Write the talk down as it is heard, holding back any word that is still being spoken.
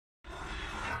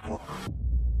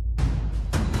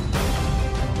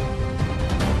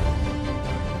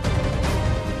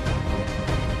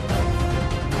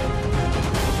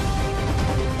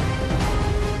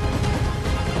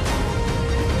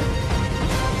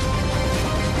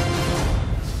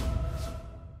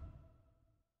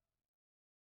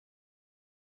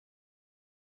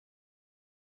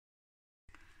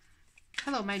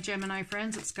Hello my Gemini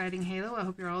friends, it's Guiding Halo. I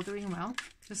hope you're all doing well.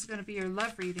 This is going to be your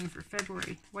love reading for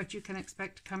February. What you can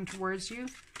expect to come towards you.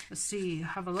 Let's see,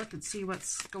 have a look and see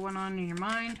what's going on in your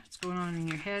mind, what's going on in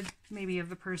your head, maybe of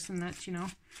the person that, you know,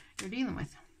 you're dealing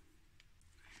with.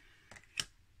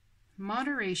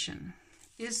 Moderation.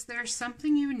 Is there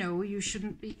something you know you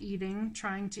shouldn't be eating,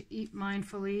 trying to eat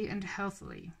mindfully and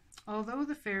healthily? Although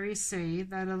the fairies say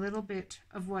that a little bit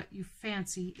of what you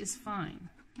fancy is fine.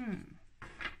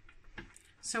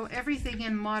 So everything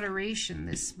in moderation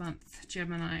this month,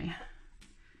 Gemini.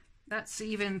 That's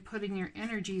even putting your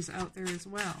energies out there as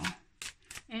well.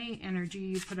 Any energy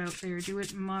you put out there, do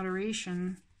it in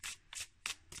moderation.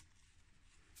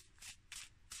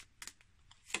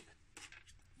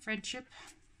 Friendship,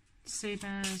 same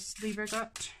as Libra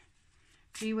got.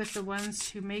 Be with the ones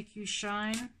who make you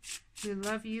shine, who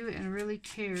love you and really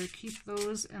care. Keep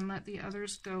those and let the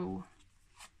others go.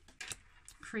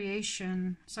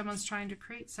 Creation. Someone's trying to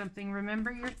create something.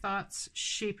 Remember, your thoughts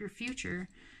shape your future,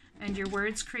 and your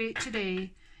words create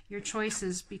today. Your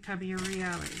choices become your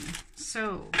reality.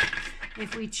 So,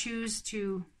 if we choose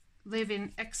to live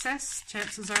in excess,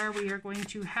 chances are we are going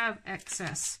to have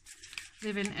excess.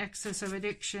 Live in excess of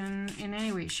addiction in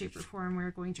any way, shape, or form,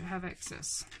 we're going to have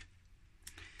excess.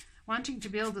 Wanting to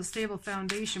build a stable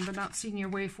foundation, but not seeing your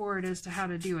way forward as to how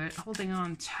to do it. Holding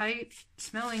on tight,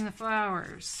 smelling the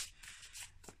flowers.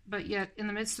 But yet, in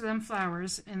the midst of them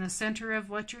flowers, in the center of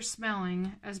what you're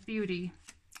smelling as beauty,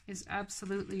 is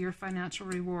absolutely your financial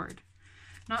reward.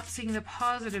 Not seeing the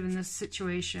positive in this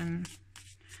situation.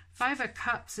 5 of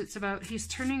Cups, it's about he's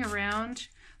turning around,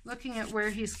 looking at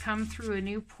where he's come through a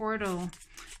new portal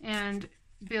and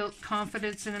built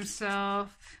confidence in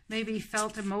himself, maybe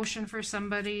felt emotion for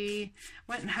somebody,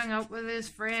 went and hung out with his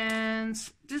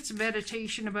friends, did some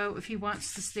meditation about if he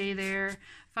wants to stay there.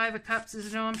 5 of Cups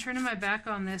is, no, I'm turning my back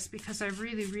on this because I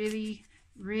really, really,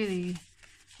 really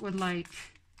would like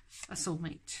a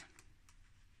soulmate.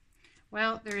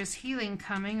 Well, there is healing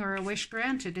coming or a wish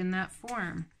granted in that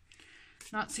form.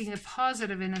 Not seeing the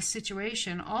positive in a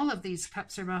situation. All of these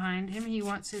cups are behind him. He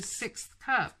wants his 6th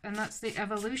cup, and that's the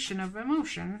evolution of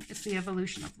emotion. It's the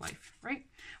evolution of life, right?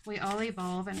 We all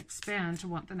evolve and expand to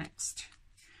want the next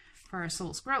for our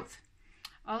soul's growth.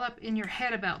 All up in your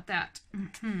head about that.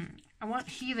 I want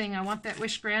healing. I want that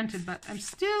wish granted, but I'm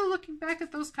still looking back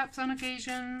at those cups on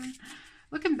occasion.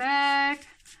 Looking back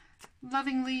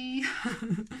lovingly.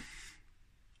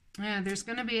 Yeah, there's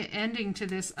going to be an ending to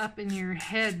this up in your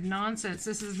head nonsense.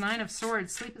 This is 9 of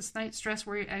Swords, sleepless night, stress,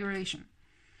 worry, aggravation.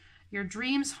 Your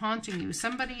dreams haunting you.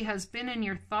 Somebody has been in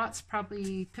your thoughts,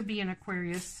 probably could be an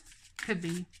Aquarius, could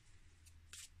be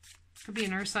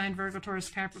an Earth sign, Virgo, Taurus,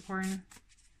 Capricorn.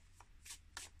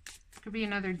 Could be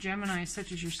another Gemini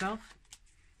such as yourself,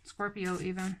 Scorpio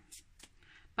even.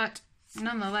 But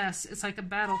nonetheless, it's like a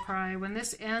battle cry. When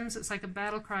this ends, it's like a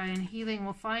battle cry, and healing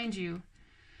will find you.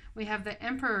 We have the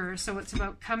Emperor, so it's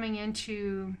about coming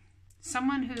into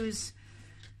someone who's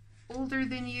older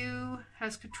than you,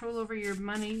 has control over your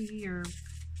money, your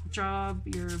job,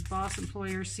 your boss,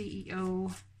 employer,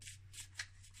 CEO.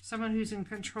 Someone who's in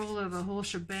control of the whole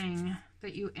shebang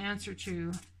that you answer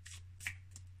to.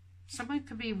 Someone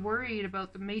could be worried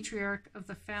about the matriarch of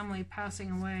the family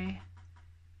passing away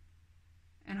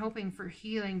and hoping for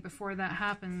healing before that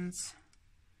happens.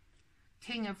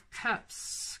 King of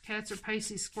Cups, Cancer,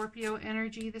 Pisces, Scorpio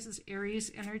energy. This is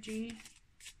Aries energy.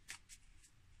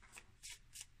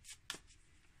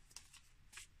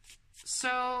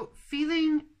 So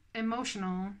feeling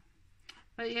emotional,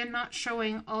 but yet not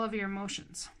showing all of your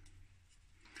emotions.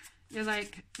 You're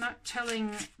like not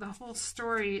telling the whole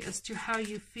story as to how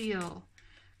you feel.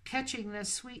 Catching the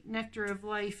sweet nectar of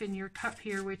life in your cup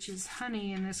here, which is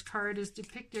honey, and this card is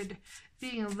depicted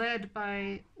being led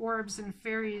by orbs and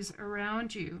fairies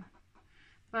around you.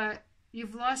 But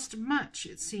you've lost much,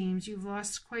 it seems. You've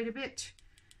lost quite a bit.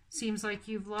 Seems like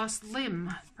you've lost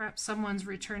limb. Perhaps someone's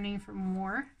returning from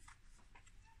war.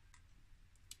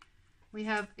 We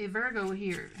have a Virgo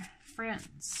here,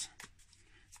 friends.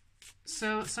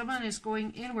 So someone is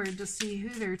going inward to see who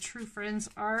their true friends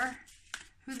are,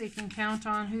 who they can count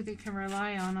on, who they can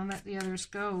rely on, and let the others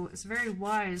go. It's very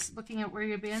wise, looking at where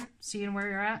you've been, seeing where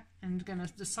you're at, and going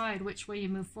to decide which way you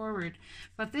move forward.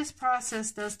 But this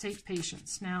process does take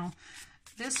patience. Now,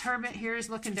 This hermit here is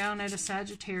looking down at a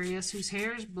Sagittarius whose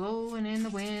hair is blowing in the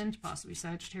wind, possibly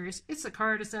Sagittarius. It's a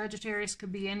card of Sagittarius,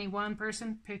 could be any one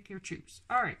person, pick your choose.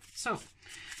 All right, so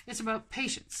it's about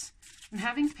patience and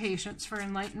having patience for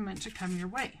enlightenment to come your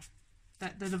way.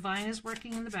 That the divine is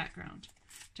working in the background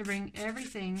to bring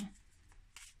everything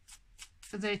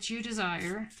that you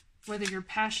desire, whether your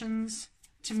passions,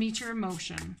 to meet your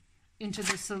emotion, into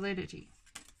the solidity.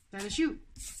 That is you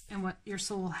and what your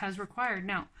soul has required.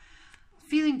 Now,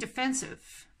 feeling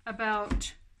defensive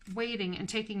about waiting and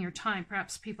taking your time.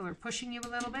 Perhaps people are pushing you a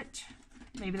little bit.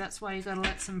 Maybe that's why you got to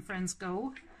let some friends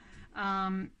go.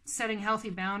 Setting healthy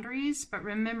boundaries, but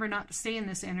remember not to stay in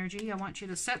this energy. I want you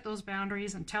to set those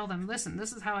boundaries and tell them, listen,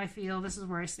 this is how I feel, this is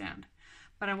where I stand.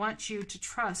 But I want you to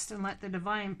trust and let the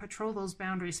divine patrol those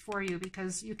boundaries for you,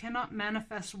 because you cannot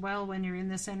manifest well when you're in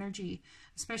this energy,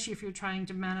 especially if you're trying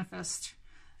to manifest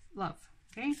love,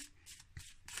 okay?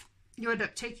 You end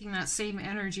up taking that same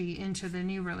energy into the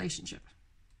new relationship.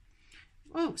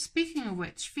 Oh, speaking of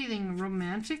which, feeling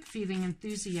romantic, feeling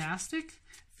enthusiastic,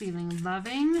 feeling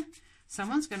loving.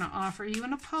 Someone's going to offer you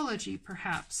an apology,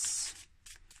 perhaps.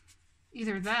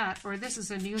 Either that, or this is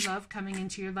a new love coming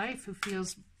into your life who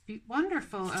feels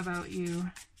wonderful about you.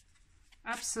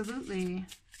 Absolutely.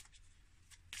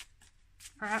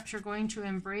 Perhaps you're going to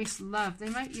embrace love. They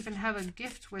might even have a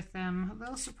gift with them. A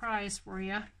little surprise for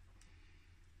you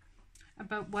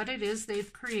about what it is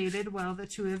they've created while the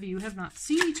two of you have not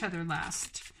seen each other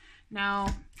last.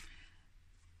 Now,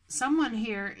 someone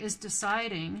here is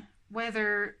deciding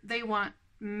whether they want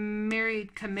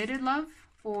married, committed love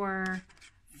or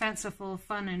fanciful,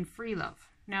 fun, and free love.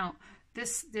 Now,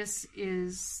 this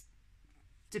is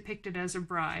depicted as a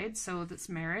bride, so that's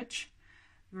marriage.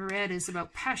 Red is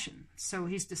about passion, so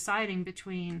he's deciding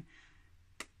between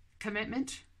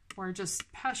commitment or just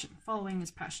passion, following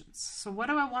his passions. So what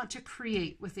do I want to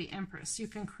create with the Empress? You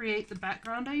can create the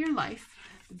background of your life,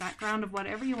 the background of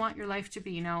whatever you want your life to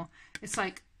be. Now, it's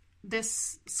like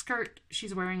this skirt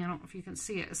she's wearing, I don't know if you can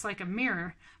see it, it's like a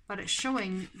mirror, but it's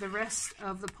showing the rest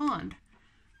of the pond.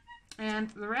 And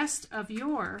the rest of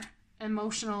your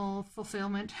emotional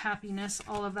fulfillment, happiness,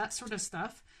 all of that sort of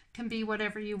stuff can be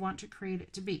whatever you want to create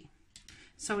it to be.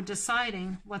 So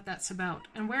deciding what that's about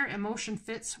and where emotion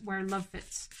fits, where love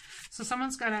fits. So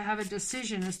someone's got to have a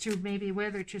decision as to maybe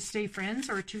whether to stay friends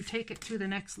or to take it to the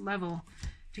next level,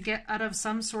 to get out of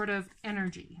some sort of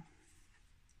energy.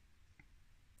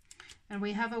 And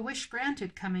we have a wish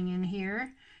granted coming in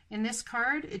here. In this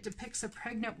card, it depicts a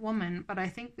pregnant woman, but I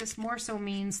think this more so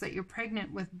means that you're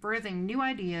pregnant with birthing new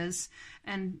ideas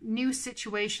and new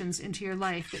situations into your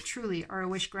life that truly are a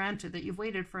wish granted, that you've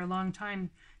waited for a long time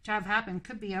to have happen.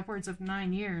 Could be upwards of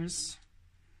 9 years.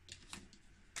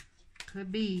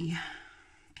 Could be.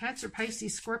 Cancer,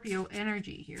 Pisces, Scorpio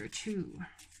energy here too.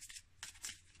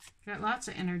 Got lots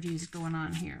of energies going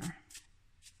on here.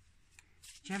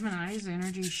 Gemini's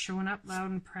energy showing up loud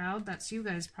and proud. That's you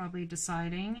guys probably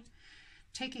deciding.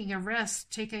 Taking a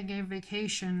rest, taking a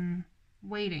vacation,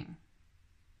 waiting.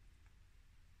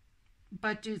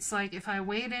 But it's like, if I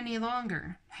wait any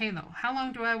longer, Halo, how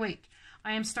long do I wait?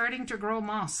 I am starting to grow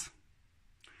moss.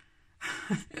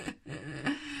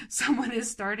 Someone is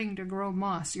starting to grow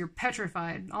moss. You're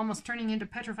petrified, almost turning into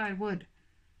petrified wood.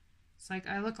 It's like,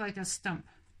 I look like a stump.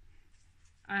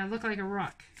 I look like a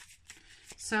rock.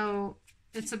 So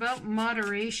it's about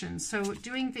moderation. So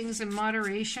doing things in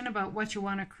moderation about what you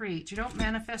want to create. You don't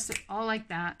manifest it all like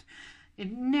that.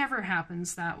 It never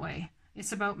happens that way.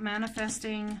 It's about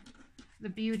manifesting the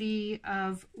beauty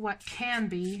of what can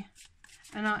be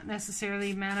and not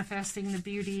necessarily manifesting the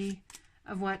beauty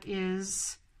of what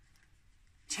is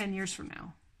 10 years from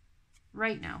now.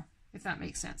 Right now, if that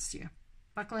makes sense to you.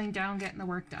 Buckling down, getting the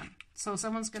work done. So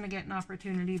someone's going to get an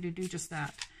opportunity to do just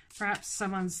that. Perhaps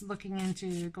someone's looking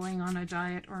into going on a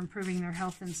diet or improving their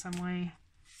health in some way.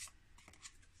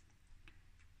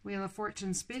 Wheel of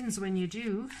Fortune spins when you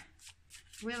do.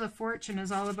 Wheel of Fortune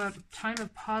is all about a time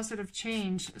of positive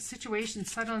change. A situation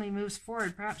suddenly moves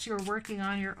forward. Perhaps you are working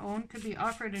on your own. Could be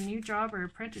offered a new job or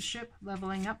apprenticeship,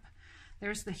 leveling up.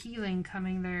 There's the healing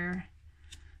coming there.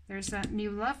 There's that new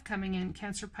love coming in.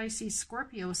 Cancer, Pisces,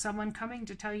 Scorpio. Someone coming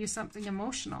to tell you something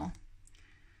emotional.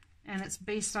 And it's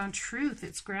based on truth.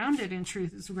 It's grounded in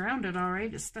truth. It's grounded, all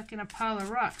right. It's stuck in a pile of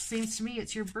rocks. Seems to me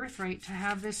it's your birthright to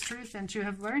have this truth and to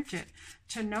have learned it,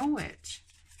 to know it.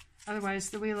 Otherwise,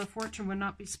 the Wheel of Fortune would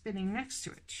not be spinning next to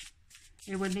it.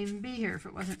 It wouldn't even be here if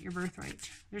it wasn't your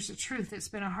birthright. There's a truth. It's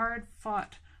been a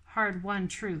hard-fought, hard-won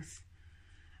truth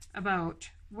about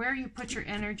where you put your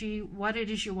energy, what it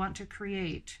is you want to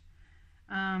create.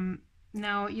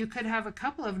 Now, you could have a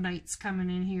couple of knights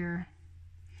coming in here.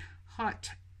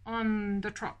 Hot on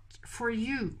the trot for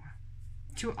you,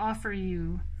 to offer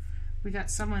you. We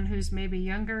got someone who's maybe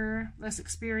younger, less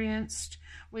experienced.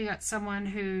 We got someone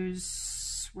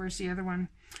who's, where's the other one?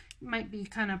 Might be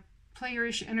kind of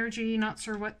playerish energy, not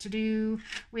sure what to do.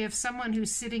 We have someone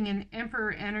who's sitting in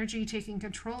Emperor energy, taking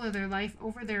control of their life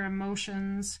over their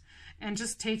emotions and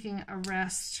just taking a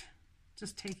rest.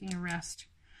 Just taking a rest.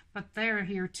 But they're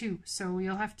here too, so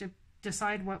you'll have to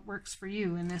decide what works for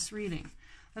you in this reading.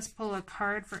 Let's pull a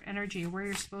card for energy, where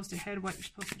you're supposed to head, what you're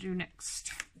supposed to do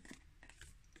next.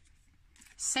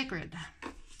 Sacred.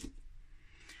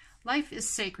 Life is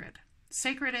sacred.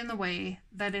 Sacred in the way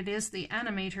that it is the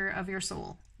animator of your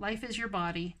soul. Life is your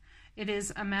body. It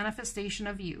is a manifestation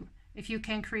of you. If you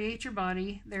can create your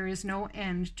body, there is no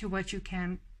end to what you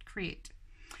can create.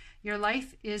 Your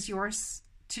life is yours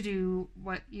to do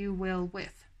what you will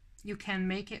with. You can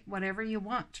make it whatever you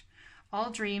want. All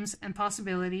dreams and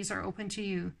possibilities are open to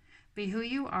you. Be who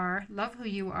you are, love who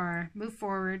you are, move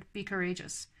forward, be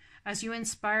courageous. As you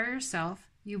inspire yourself,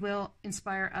 you will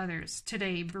inspire others.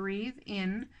 Today, breathe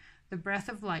in the breath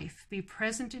of life. Be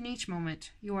present in each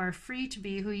moment. You are free to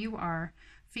be who you are.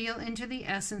 Feel into the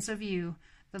essence of you,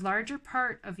 the larger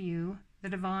part of you, the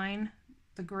divine,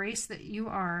 the grace that you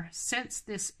are. Sense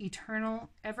this eternal,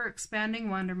 ever-expanding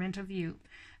wonderment of you,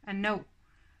 and know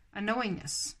a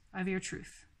knowingness of your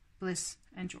truth, bliss,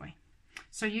 and joy.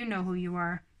 So you know who you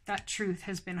are. That truth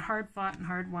has been hard-fought and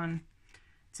hard-won.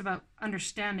 It's about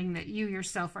understanding that you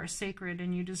yourself are sacred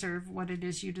and you deserve what it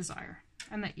is you desire,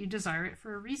 and that you desire it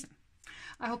for a reason.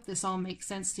 I hope this all makes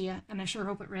sense to you, and I sure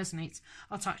hope it resonates.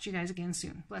 I'll talk to you guys again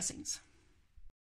soon. Blessings.